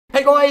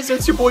guys,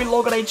 it's your boy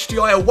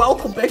LOGinHDi and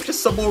welcome back to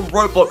some more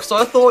Roblox. So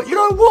I thought, you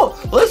know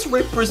what, let's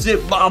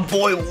represent my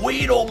boy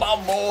Weedle,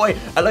 my boy,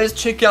 and let's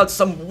check out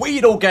some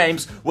Weedle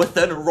games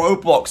within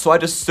Roblox. So I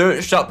just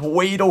searched up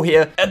Weedle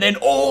here, and then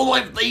all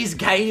of these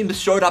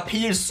games showed up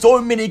here. So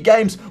many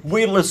games.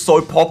 Weedle is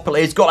so popular,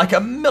 he's got like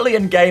 1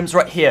 million games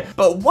right here.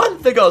 But one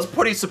thing I was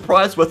pretty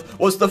surprised with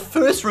was the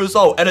first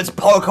result, and it's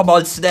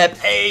Pokemon Snap.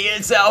 Hey,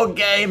 it's our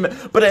game.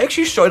 But it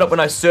actually showed up when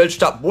I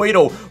searched up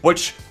Weedle,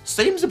 which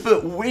seems a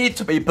bit weird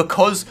to me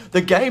because the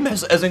game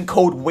isn't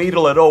called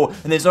Weedle at all,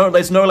 and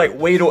there's no like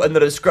Weedle in the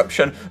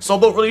description, so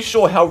I'm not really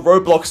sure how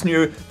Roblox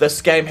knew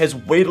this game has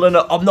Weedle in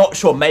it. I'm not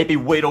sure. Maybe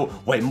Weedle,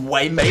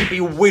 maybe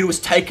Weedle's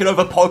taken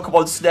over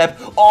Pokemon Snap.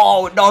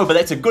 Oh no, but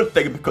that's a good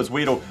thing because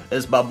Weedle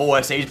is my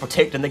boy, so he's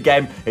protecting the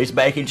game, he's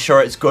making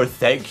sure it's good.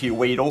 Thank you,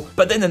 Weedle.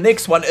 But then the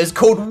next one is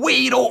called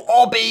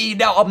LOGinHDi.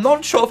 Now I'm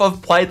not sure if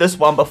I've played this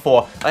one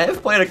before. I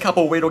have played a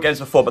couple Weedle games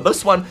before, but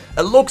this one,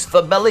 it looks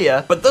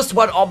familiar, but this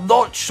one I'm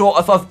not sure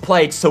if I've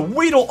played. So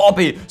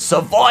LOGinHDi,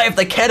 survive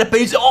the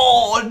Caterpies.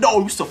 Oh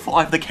no,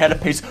 survive the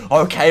Caterpies.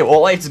 Okay,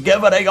 well let's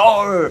give it a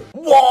go.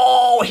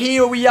 Whoa,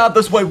 here we are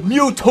this way.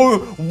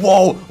 Mewtwo.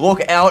 Whoa,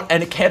 look out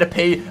and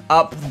Caterpie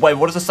up. Wait,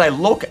 what does it say?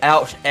 Look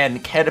out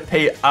and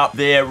Caterpie up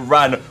there.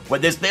 Run.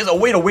 Wait, there's a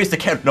Weedle. Where's the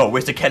Caterpie? No,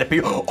 where's the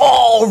Caterpie?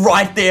 Oh,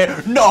 right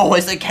there. No,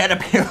 it's the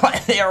Caterpie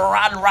right there.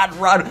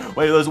 Run.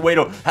 Wait, there's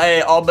Weedle.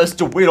 Hey, oh,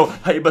 Mr. Weedle.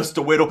 Hey,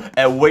 Mr. Weedle.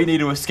 And we need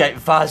to escape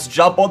fast.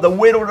 Jump on the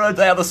Weedle to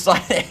the other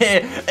side.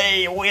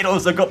 Hey,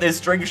 Weedles have got their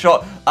string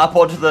shot up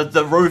onto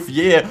the roof.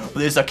 Yeah,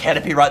 there's a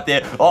Caterpie right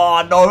there.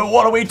 Oh no,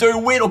 what do we do?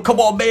 Weedle, come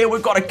on, man,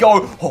 we've got to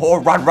go.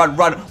 Oh, run.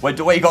 Wait,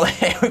 do we got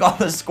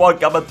the squad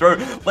coming through?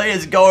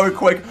 Let's go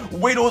quick.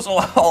 Weedles.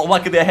 Oh,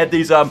 lucky they had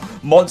these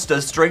monster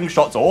string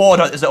shots. Oh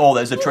no,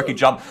 there's a tricky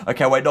jump.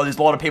 Okay, wait, no, there's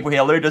a lot of people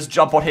here. Let me just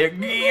jump on here.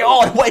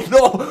 Oh wait,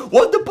 no,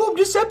 what the boom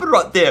just happened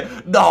right there?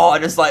 No, I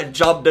just like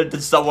jumped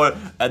into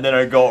someone and then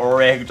I got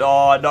wrecked.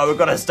 Oh no, we're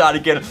gonna start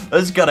again.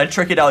 This is gonna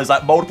tricky now. There's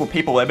like multiple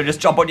people. Let me just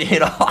jump on your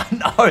head. Oh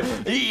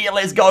no, yeah,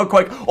 let's go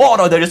quick. Oh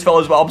no, they just fell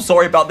as well. I'm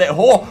sorry about that.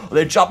 Oh,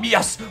 they jump.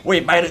 Yes, we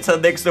made it to the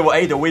next level.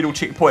 Hey, the Weedle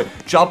checkpoint.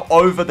 Jump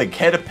over the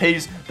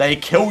Caterpies. They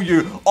kill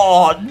you.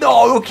 Oh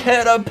no,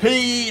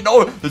 Caterpie.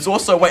 No, there's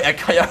also, wait, a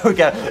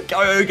Kyogre.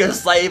 Kyogre,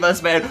 save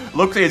us, man.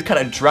 Looks like he's kind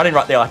of drowning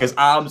right there, like his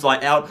arms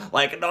like out,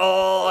 like,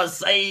 no,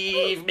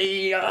 save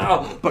me.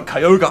 Oh. But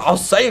Kyogre, I'll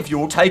save you.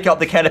 We'll take out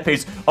the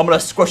Caterpies. I'm gonna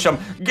squish them.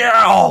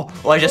 Well,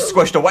 I just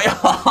squished away.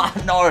 Oh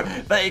no,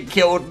 they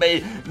killed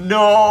me.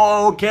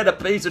 No,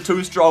 Caterpies are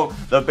too strong.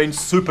 They've been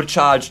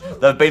supercharged.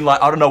 They've been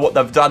like, I don't know what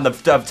they've done.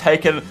 They've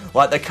taken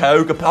like the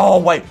Kyogre. Oh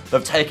wait,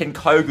 they've taken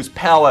Kyogre's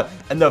power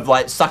and they've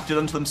like sucked it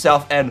into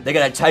themselves and they're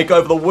gonna take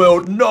over the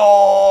world.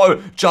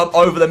 No, jump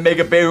over the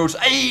Mega Beedrills.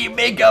 Hey,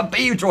 Mega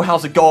Beedrill,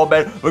 how's it going,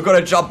 man? We're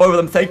gonna jump over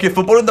them. Thank you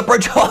for building the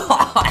bridge.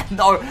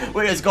 No,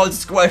 we just got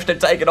squished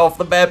and taken off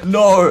the map.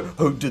 No,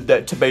 who did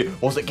that to me?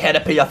 Was it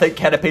Caterpie? I think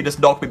Caterpie just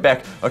knocked me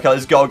back. Okay,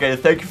 let's go again.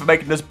 Thank you for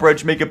making this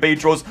bridge, Mega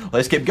Beedrills.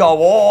 Let's keep going.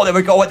 Oh, there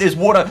we go. Wait, there's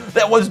water.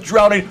 That one's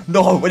drowning.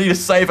 No, we need to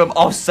save him.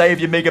 I'll save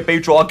you, Mega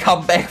Beedrill. I'll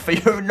come back for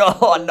you.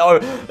 No,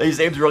 he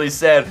seems really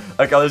sad.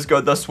 Okay, let's go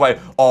this way.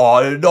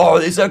 Oh no,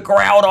 there's a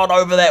Groudon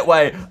over that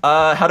way.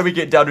 How do we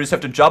get down? Do we just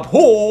have to jump?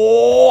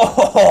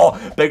 Oh,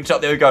 big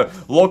jump. There we go.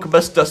 Look,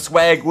 Mr.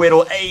 Swag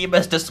Weedle. Hey,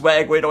 Mr.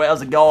 Swag Weedle,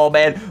 how's it going,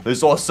 man?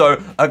 There's also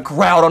a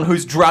Groudon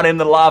who's drowning in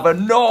the lava.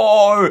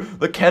 No,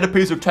 the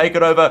Caterpies have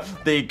taken over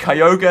the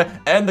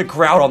Kyogre and the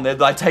Groudon. They're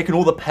like taking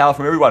all the power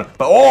from everyone.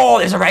 But oh,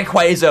 there's a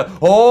Rayquaza.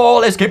 Oh,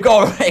 let's keep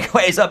going.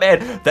 Rayquaza,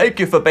 man. Thank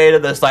you for being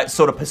in this like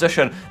sort of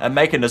position and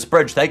making this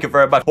bridge. Thank you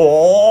very much.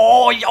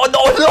 Oh,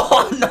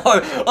 no.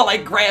 I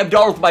like grabbed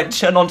off my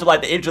chin onto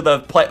like the edge of the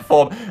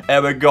platform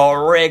and we got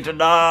wrecked.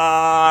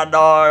 No.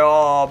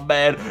 Oh,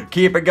 man.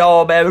 Keep it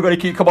going, man. We're going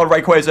to keep, come on,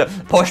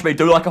 Rayquaza. Push me.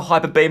 Do like a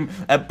hyper beam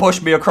and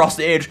push me across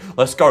the edge.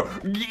 Let's go.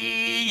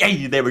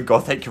 Yay. There we go.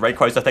 Thank you,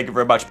 Rayquaza. Thank you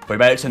very much. We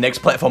made it to the next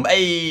platform.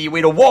 Hey,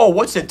 Weedle. Whoa,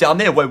 what's it down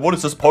there? Wait, what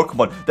is this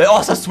Pokemon? They're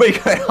also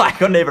Suicune. I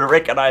couldn't even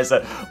recognize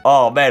it.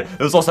 Oh, man.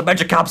 There's also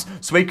Magikarps.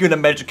 Suicune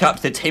and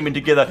Magikarps. They're teaming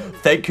together.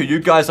 Thank you. You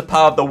guys are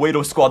part of the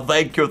Weedle squad.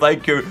 Thank you. So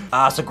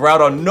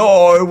Groudon.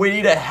 No, we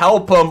need to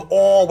help him.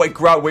 Oh, wait,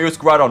 where's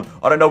Groudon?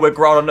 I don't know where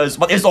Groudon is,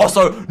 but there's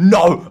also,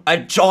 no, a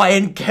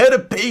giant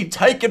Caterpie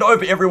taking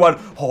over everyone.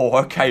 Oh,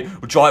 okay.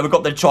 We've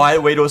got the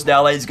giant Weedles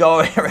now. Let's go,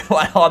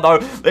 everyone. Oh, no.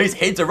 These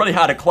heads are really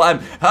hard to climb.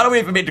 How do we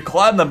even mean to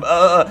climb them?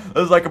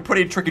 There's like a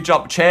pretty tricky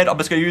jump. Chad, I'm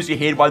just going to use your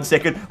head 1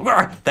 second.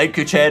 Thank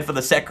you, Chad, for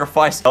the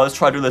sacrifice. Let's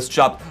try to do this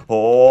jump.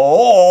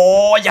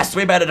 Oh, yes,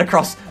 we made it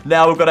across.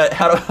 Now we've got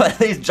to,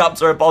 these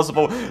jumps are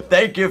impossible.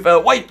 Thank you for,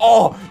 wait,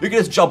 oh, you can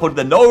just jump onto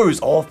the nose.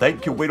 Oh,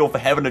 thank you, Weedle, for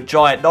having a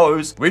giant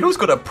nose. Weedle's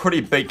got a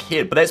pretty big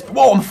head, but that's,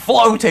 whoa, I'm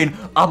floating.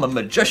 I'm a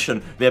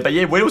magician there, but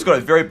yeah, Weedle's got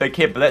a very big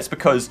head, but that's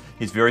because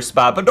he's very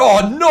smart. But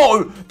oh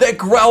no, that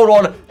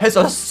Groudon has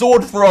a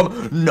sword for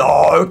him.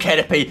 No,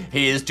 Caterpie,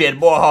 he is dead.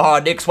 Whoa,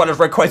 next one is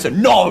Rayquaza.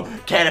 No,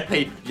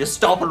 Caterpie, you're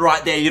stopping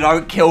right there. You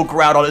don't kill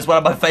Groudon. It's one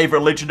of my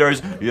favorite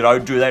legendaries. You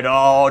don't do that.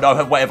 Oh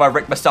no, wait, have I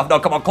wrecked myself? No,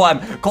 come on,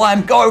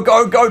 climb,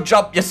 go,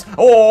 jump. Yes.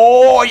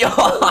 Oh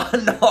yeah,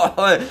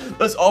 no,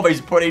 this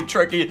obby's pretty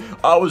tricky.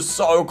 I was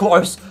so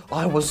close.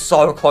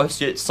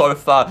 Yet so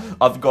far.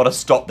 I've got to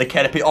stop the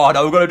Caterpie. Oh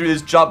no, we're going to do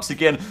these jumps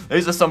again.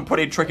 These are some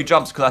pretty tricky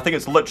jumps because I think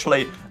it's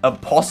literally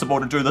impossible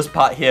to do this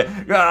part here.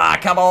 Ah,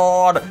 come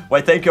on.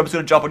 Wait, thank you. I'm just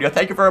going to jump on you.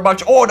 Thank you very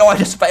much. Oh no, I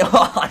just failed.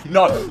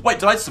 No. Wait,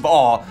 did I survive?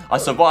 Oh, I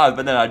survived,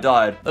 but then I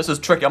died. This is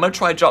tricky. I'm going to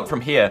try and jump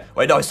from here.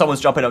 Wait, no, someone's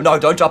jumping up. No,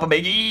 don't jump on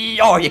me.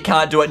 Oh, you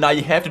can't do it. No,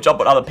 you have to jump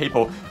on other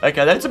people.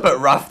 Okay, that's a bit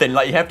rough then.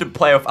 Like, you have to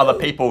play with other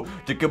people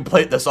to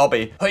complete this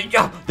obby. Hey,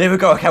 yeah, there we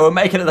go. Okay, we're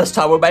making it this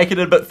time. We're making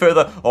it a bit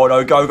further. Oh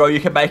no, go. You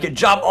can make it.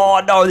 Jump.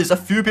 Oh no, there's a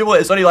few people.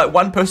 There's only like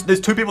one person.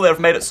 There's two people that have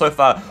made it so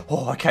far.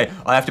 Oh, okay.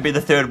 I have to be the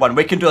third one.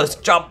 We can do this.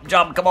 Jump.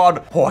 Come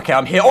on. Oh, okay,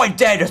 I'm here. Oh, and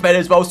Dan just made it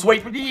as well.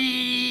 Sweet.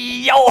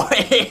 Yo,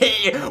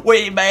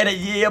 we made it,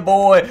 yeah,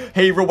 boy.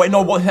 Wait,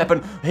 no, what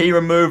happened? He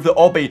removed the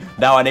obby.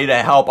 Now I need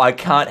help. I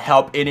can't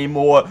help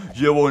anymore.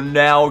 You will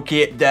now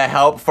get the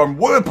help from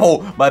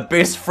Whirlpool, my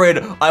best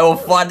friend. I will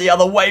find the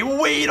other way.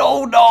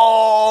 Weedle,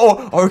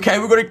 no. Okay,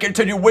 we're going to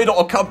continue. Weedle,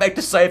 I'll come back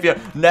to save you.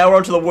 Now we're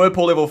onto the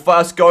Whirlpool level.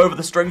 Fast, go over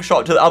the string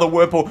shot to the other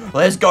Whirlpool.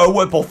 Let's go,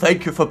 Whirlpool.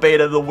 Thank you for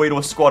being in the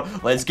Weedle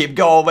squad. Let's keep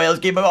going, man. Let's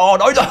keep moving. Oh,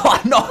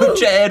 no,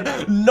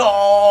 Chad.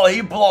 No,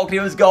 he blocked. He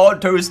was going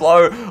too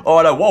slow. Oh,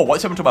 no. Whoa,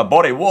 what's happened to my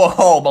body?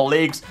 Whoa, my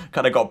legs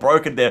kind of got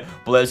broken there.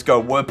 But let's go,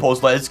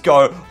 Whirlpools, let's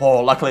go.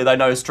 Oh, luckily they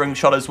know string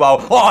shot as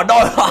well. Oh,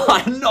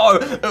 no, no,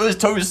 it was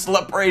too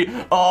slippery.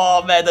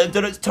 Oh, man, they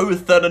did it too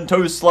thin and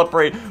too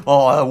slippery.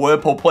 Oh,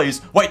 Whirlpool,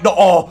 please. Wait, no,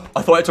 oh,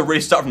 I thought I had to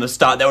restart from the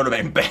start. That would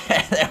have been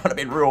bad. That would have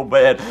been real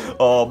bad.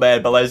 Oh,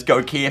 man, but let's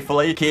go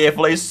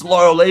carefully,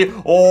 slowly.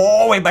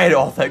 Oh, we made it.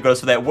 Oh, thank goodness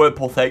for that.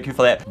 Whirlpool, thank you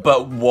for that.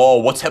 But, whoa,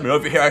 what's happening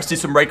over here? I see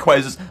some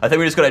Rayquazas. I think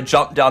we're just going to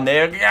jump down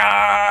there.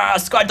 Yeah,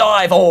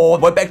 skydive. Oh,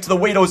 we're back to the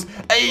Weedles.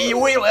 Hey,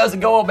 Weedle, how's it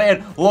going,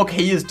 man? Look,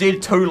 he is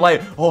dead too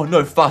late. Oh,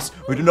 no fuss.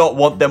 We do not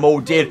want them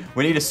all dead.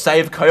 We need to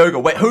save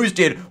Kyogre. Wait, who's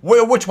dead?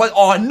 Which one?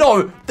 Oh,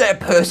 no, that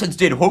person's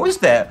dead. Who is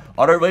that?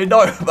 I don't really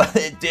know, but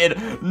they're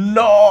dead.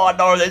 No,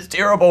 that's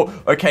terrible.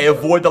 Okay,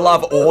 avoid the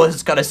lava. Oh, this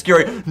is kind of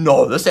scary.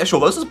 No, this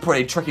is a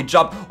pretty tricky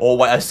jump. Oh,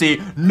 wait, I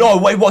see. No,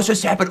 wait, what's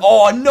just happened?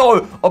 Oh,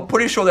 no, I'm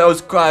pretty sure that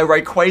was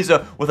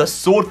Rayquaza with a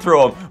sword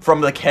through him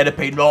from the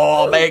Caterpie.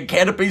 No, man,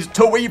 Caterpie's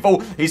too evil.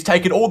 He's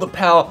taken all the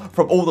power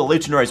from all the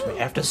legendaries. We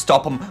have to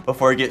stop him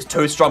before he gets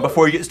too strong,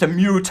 before he gets to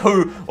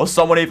Mewtwo or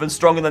someone even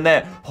stronger than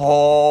that.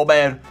 Oh,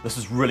 man, this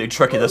is really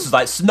tricky. This is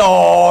like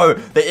snow.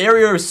 The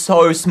area is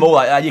so small,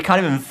 like you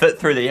can't even fit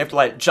through there. You have to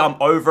like jump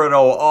over it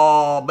all.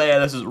 Oh,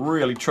 man, this is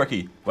really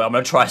tricky. Well, I'm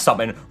going to try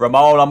something.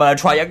 Ramon, I'm going to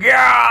try.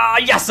 Yeah,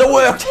 yes, it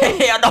worked.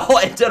 Yeah, no,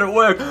 it didn't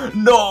work.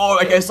 No,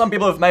 okay, some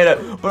people have made it,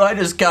 but I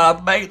just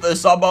can't make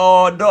this.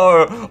 Oh,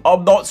 no,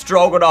 I'm not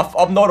strong enough.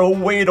 I'm not a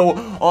Weedle.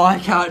 Oh, I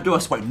can't do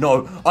this. Wait,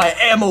 no, I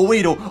am a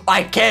Weedle.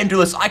 I can do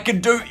this. I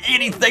can do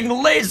anything.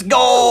 Let's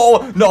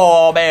go.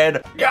 No,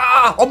 man.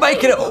 Yeah, I'm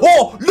making it.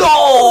 Oh,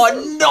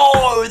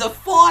 no, the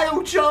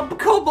final jump.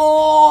 Come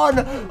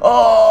on.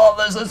 Oh,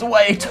 this is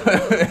way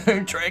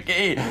too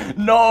tricky.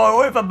 No,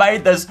 whoever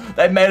made this,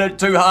 they made it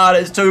too hard.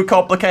 It's too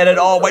complicated.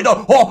 Oh, wait,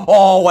 no.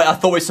 Oh, wait, I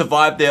thought we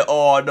survived there.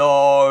 Oh,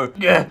 no.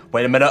 Yeah,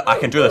 wait a minute. I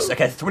can do this.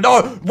 Okay,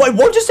 no. Wait,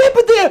 what just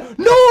happened there?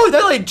 No,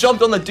 they like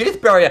jumped on the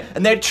death barrier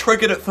and they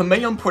triggered it for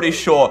me, I'm pretty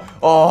sure.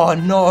 Oh,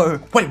 no.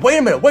 Wait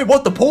a minute. Wait,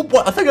 what? The pool?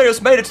 What? I think I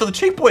just made it to the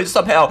checkpoint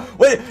somehow.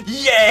 Wait,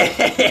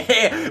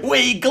 yeah,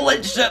 we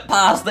glitched it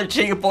past the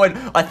checkpoint.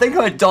 I think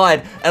I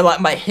died and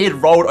like my head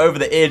rolled over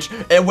the edge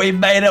and we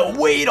made it.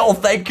 Weedle,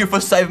 thank you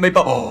for saving me,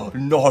 but oh,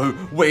 no,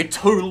 we're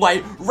too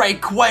late.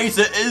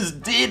 Rayquaza is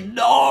dead.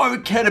 No,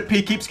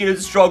 Caterpie keeps getting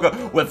stronger.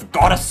 We've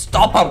got to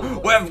stop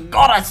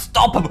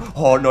him.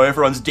 Oh, no,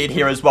 everyone's dead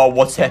here as well.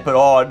 What's happened?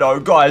 Oh, no,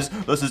 guys,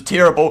 this is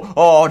terrible.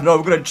 Oh, no,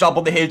 we're going to jump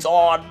on the heads.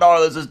 Oh,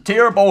 no, this is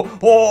terrible.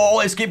 Oh,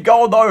 let's keep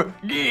going, though.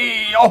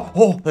 Yeah.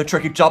 Oh, the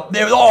tricky jump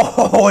there.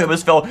 Oh, he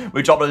almost fell.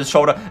 We jumped on his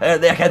shoulder.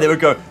 And okay, there we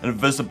go.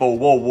 Invisible.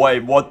 Whoa,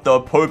 wait, what the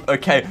poop?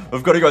 Okay,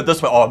 we've got to go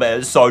this way. Oh, man,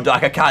 it's so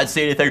dark. I can't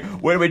see anything.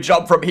 Where do we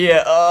jump from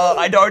here?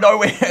 I don't know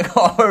where to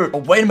go. Oh,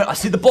 wait a minute. I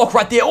see the block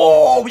right there.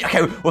 Oh,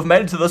 okay, we've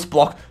made it to this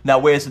block. Now,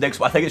 where's the next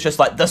one? I think it's just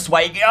like this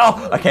way.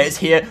 Oh, okay, it's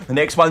here. The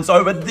next one's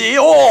over there.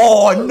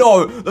 Oh,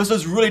 no. This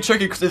is really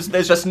tricky because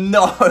there's just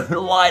no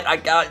light. I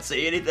can't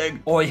see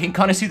anything. Oh, you can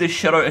kind of see the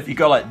shadow. If you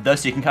go like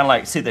this, you can kind of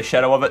like see the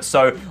shadow of it.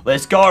 So,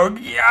 let's go.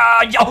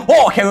 Yeah.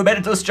 Oh, okay, we made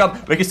it to this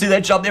jump. We can see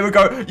that jump. There we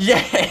go.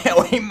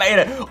 Yeah, we made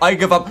it. I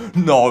give up.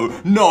 No,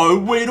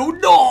 Weedle.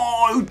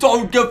 No,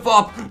 don't give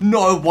up.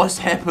 No, what's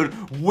happened?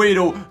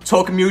 Weedle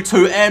took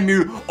Mewtwo and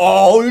Mew.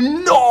 Oh,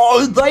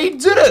 no, they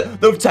did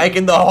it. They've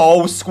taken the whole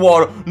whole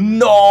squad.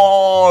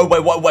 No!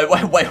 Wait,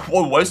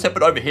 what's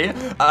happened over here?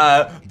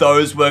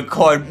 Those were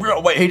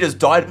cloned. Wait, he just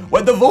died.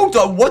 Wait, the Volk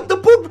died. What the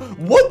poop?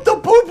 What the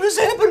poop has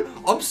happened?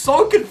 I'm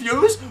so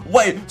confused.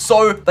 Wait,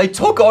 so they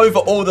took over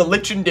all the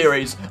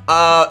legendaries.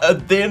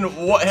 And then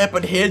what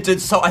happened here?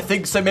 I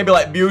think so maybe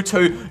like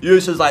Mewtwo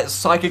uses like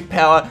psychic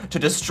power to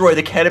destroy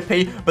the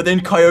Caterpie, but then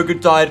Kyogre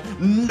died.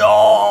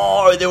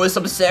 No! There were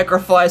some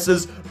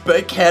sacrifices.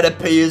 But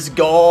Caterpie is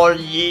gone,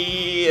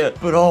 yeah.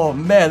 But oh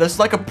man, that's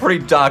like a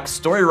pretty dark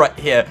story right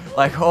here.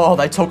 Like, oh,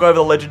 they took over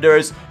the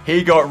legendaries.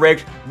 He got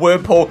wrecked.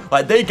 Whirlpool,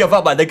 like they give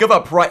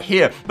up, right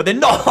here. But then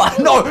no,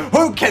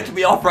 who kicked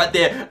me off right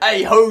there?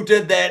 Hey, who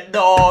did that?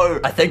 No.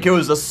 I think it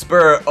was the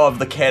spirit of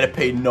the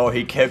Caterpie. No,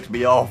 he kicked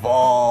me off.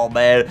 Oh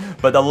man.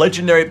 But the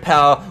legendary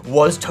power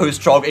was too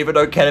strong. Even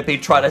though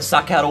Caterpie tried to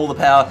suck out all the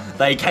power,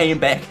 they came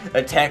back,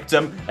 attacked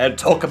him, and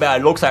took him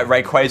out. It looks like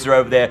Rayquaza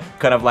over there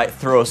kind of like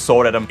threw a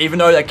sword at him. Even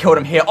though they killed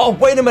him here. Oh,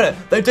 wait a minute.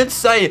 They did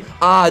say,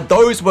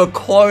 those were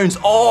clones.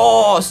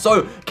 Oh,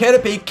 so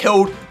Caterpie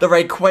killed the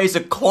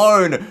Rayquaza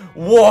clone.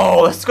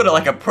 Whoa, that's got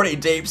like a pretty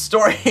deep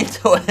story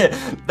to it.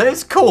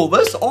 That's cool.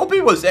 This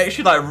obby was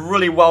actually like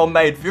really well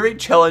made. Very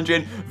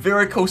challenging.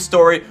 Very cool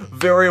story.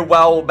 Very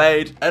well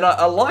made. And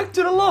I liked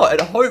it a lot.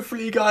 And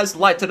hopefully you guys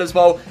liked it as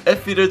well.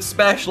 If you did,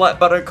 smash like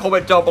button,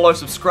 comment down below,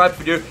 subscribe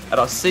for you. And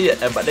I'll see you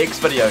in my next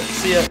video.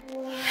 See ya.